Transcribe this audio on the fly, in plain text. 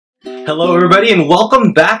Hello everybody and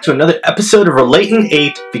welcome back to another episode of Relating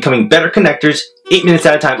 8, Becoming Better Connectors, 8 minutes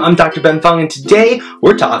at a time. I'm Dr. Ben Fung and today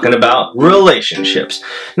we're talking about relationships.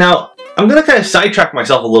 Now, I'm going to kind of sidetrack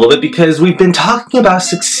myself a little bit because we've been talking about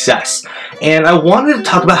success and I wanted to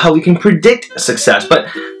talk about how we can predict success,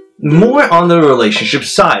 but more on the relationship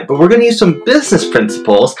side. But we're going to use some business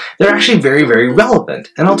principles that are actually very, very relevant,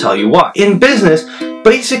 and I'll tell you why. In business,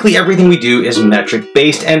 basically everything we do is metric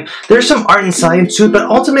based, and there's some art and science to it, but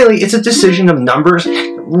ultimately it's a decision of numbers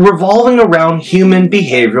revolving around human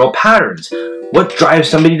behavioral patterns. What drives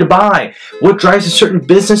somebody to buy? What drives a certain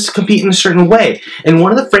business to compete in a certain way? And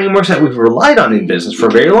one of the frameworks that we've relied on in business for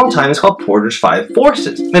a very long time is called Porter's 5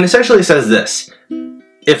 Forces. And essentially it says this: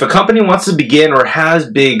 if a company wants to begin or has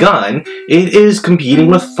begun, it is competing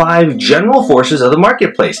with 5 general forces of the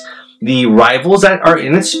marketplace. The rivals that are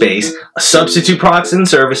in its space, substitute products and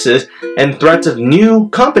services, and threats of new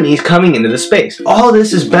companies coming into the space. All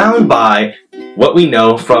this is bound by what we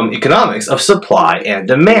know from economics of supply and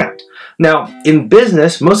demand. Now, in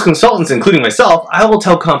business, most consultants, including myself, I will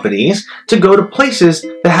tell companies to go to places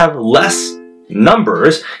that have less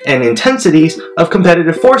numbers and intensities of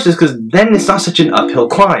competitive forces, because then it's not such an uphill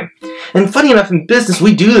climb. And funny enough, in business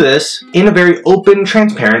we do this in a very open,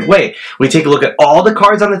 transparent way. We take a look at all the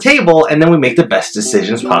cards on the table and then we make the best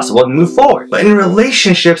decisions possible and move forward. But in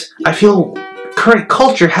relationships, I feel current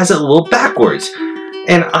culture has it a little backwards,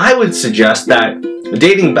 and I would suggest that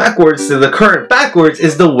dating backwards to the current backwards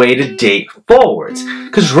is the way to date forwards.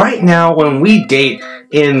 Because right now when we date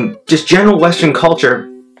in just general Western culture,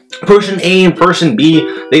 person A and person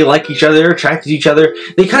B, they like each other, they're attracted to each other.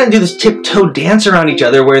 They kind of do this tiptoe dance around each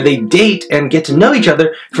other where they date and get to know each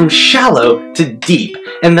other from shallow to deep.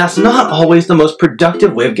 And that's not always the most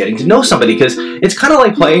productive way of getting to know somebody, because it's kind of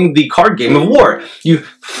like playing the card game of war. You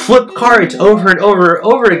flip cards over and over and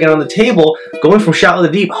over again on the table, going from shallow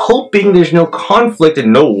to deep, hoping there's no conflict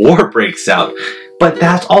and no war breaks out. But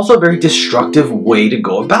that's also a very destructive way to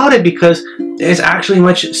go about it, because it's actually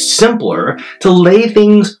much simpler to lay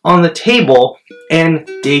things on the table and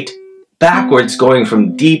date backwards, going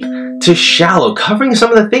from deep to shallow, covering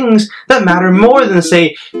some of the things that matter more than,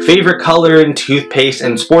 say, favorite color and toothpaste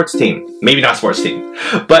and sports team. Maybe not sports team.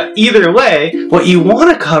 But either way, what you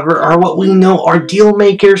want to cover are what we know are deal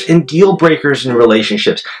makers and deal breakers in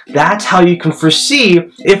relationships. That's how you can foresee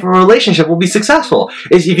if a relationship will be successful,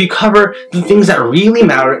 is if you cover the things that really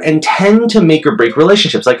matter and tend to make or break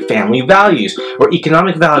relationships, like family values, or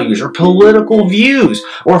economic values, or political views,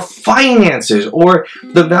 or finances, or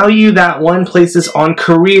the value that one places on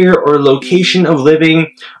career or location of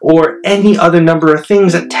living, or any other number of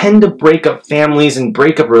things that tend to break up families and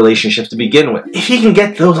break up relationships to begin with. If you can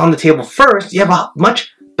get those on the table first, you have a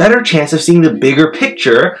much better chance of seeing the bigger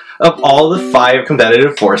picture of all the 5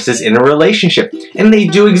 competitive forces in a relationship. And they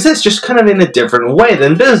do exist, just kind of in a different way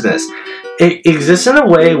than business. It exists in a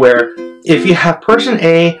way where if you have person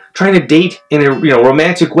A trying to date in a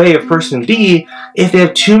romantic way of person B, if they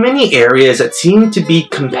have too many areas that seem to be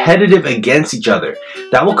competitive against each other,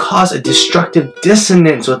 that will cause a destructive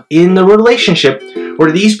dissonance within the relationship,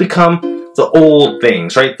 where these become the old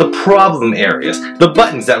things, right? The problem areas, the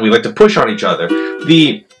buttons that we like to push on each other,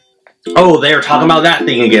 oh, they're talking about that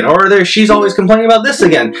thing again, or she's always complaining about this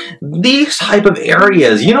again. These type of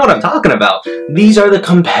areas, you know what I'm talking about. These are the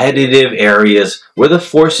competitive areas where the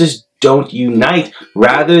forces don't unite,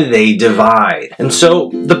 rather they divide. And so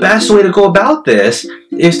the best way to go about this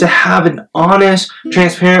is to have an honest,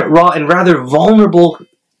 transparent, raw, and rather vulnerable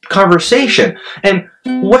conversation. And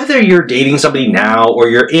whether you're dating somebody now or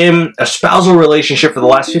you're in a spousal relationship for the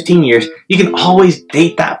last 15 years, you can always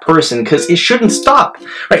date that person, because it shouldn't stop,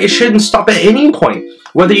 right? It shouldn't stop at any point.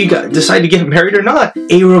 Whether you decide to get married or not,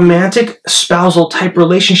 a romantic spousal type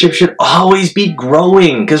relationship should always be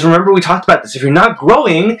growing. Because remember, we talked about this. If you're not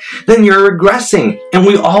growing, then you're regressing. And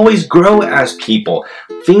we always grow as people.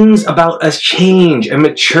 Things about us change and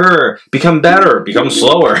mature, become better, become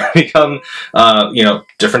slower, become,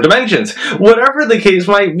 different dimensions. Whatever the case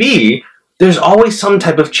might be, there's always some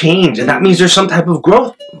type of change, and that means there's some type of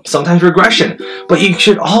growth, sometimes regression. But you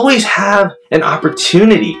should always have an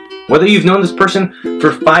opportunity, whether you've known this person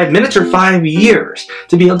for 5 minutes or 5 years,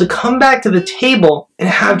 to be able to come back to the table and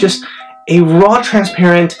have just a raw,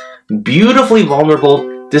 transparent, beautifully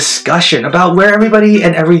vulnerable discussion about where everybody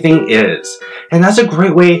and everything is. And that's a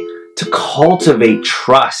great way to cultivate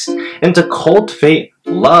trust, and to cultivate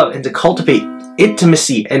love, and to cultivate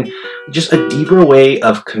intimacy, and just a deeper way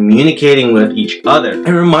of communicating with each other. It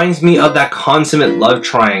reminds me of that consummate love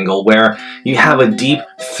triangle, where you have a deep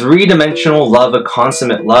 3-dimensional love, a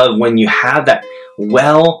consummate love, when you have that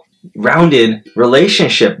well rounded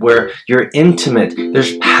relationship where you're intimate,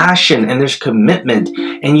 there's passion, and there's commitment,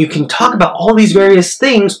 and you can talk about all these various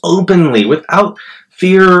things openly without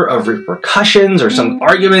fear of repercussions or some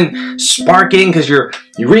argument sparking because you're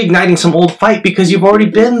reigniting some old fight because you've already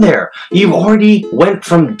been there. You've already went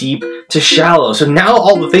from deep to shallow. So now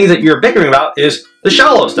all the things that you're bickering about is the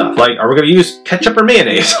shallow stuff. Like, are we going to use ketchup or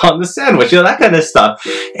mayonnaise on the sandwich? You know, that kind of stuff.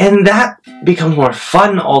 And that becomes more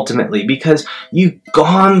fun ultimately because you've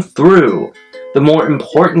gone through the more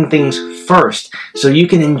important things first so you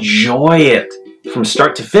can enjoy it from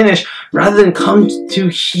start to finish rather than come to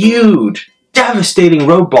huge devastating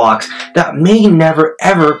roadblocks that may never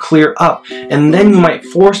ever clear up, and then you might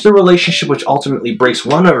force the relationship, which ultimately breaks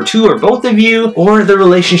one or two or both of you, or the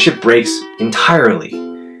relationship breaks entirely.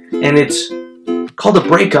 And it's called a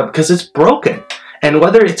breakup because it's broken, and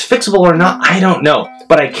whether it's fixable or not, I don't know,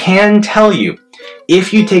 but I can tell you,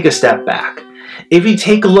 if you take a step back, if you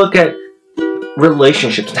take a look at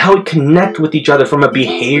relationships and how we connect with each other from a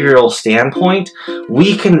behavioral standpoint,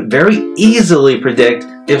 we can very easily predict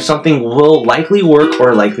if something will likely work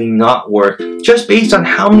or likely not work, just based on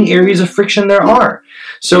how many areas of friction there are.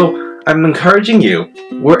 So I'm encouraging you,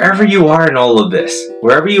 wherever you are in all of this,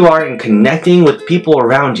 wherever you are in connecting with people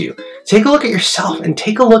around you, take a look at yourself and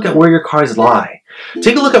take a look at where your cards lie.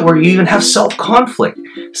 Take a look at where you even have self-conflict.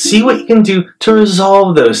 See what you can do to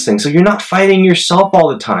resolve those things so you're not fighting yourself all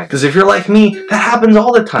the time. Because if you're like me, that happens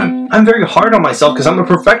all the time. I'm very hard on myself because I'm a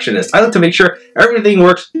perfectionist. I like to make sure everything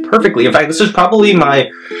works perfectly. In fact, this is probably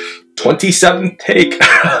my 27th take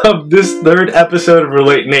of this third episode of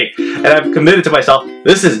Relate Nate, and I've committed to myself,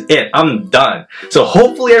 this is it, I'm done. So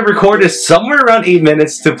hopefully I've recorded somewhere around 8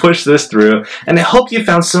 minutes to push this through, and I hope you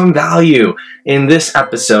found some value in this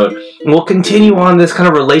episode. And we'll continue on this kind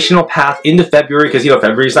of relational path into February, because you know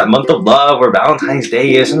February is that month of love where Valentine's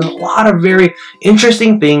Day is, and there's a lot of very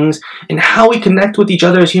interesting things in how we connect with each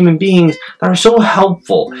other as human beings that are so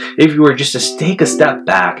helpful if you were just to take a step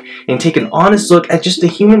back and take an honest look at just the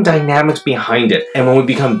human dynamics behind it. And when we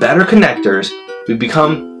become better connectors, we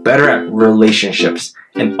become better at relationships,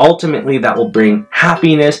 and ultimately that will bring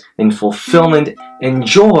happiness and fulfillment and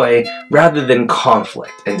joy rather than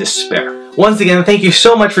conflict and despair. Once again, thank you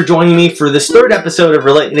so much for joining me for this third episode of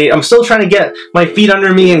Relate Nate. I'm still trying to get my feet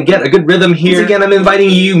under me and get a good rhythm here. Once again, I'm inviting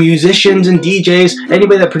you, musicians and DJs,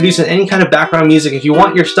 anybody that produces any kind of background music. If you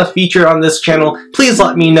want your stuff featured on this channel, please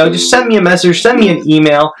let me know. Just send me a message, send me an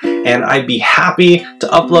email, and I'd be happy to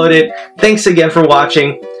upload it. Thanks again for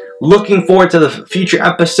watching. Looking forward to the future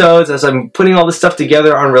episodes as I'm putting all this stuff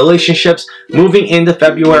together on relationships moving into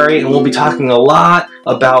February, and we'll be talking a lot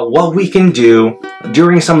about what we can do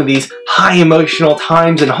during some of these high emotional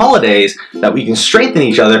times and holidays that we can strengthen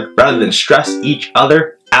each other rather than stress each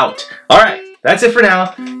other out. Alright, that's it for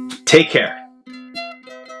now. Take care.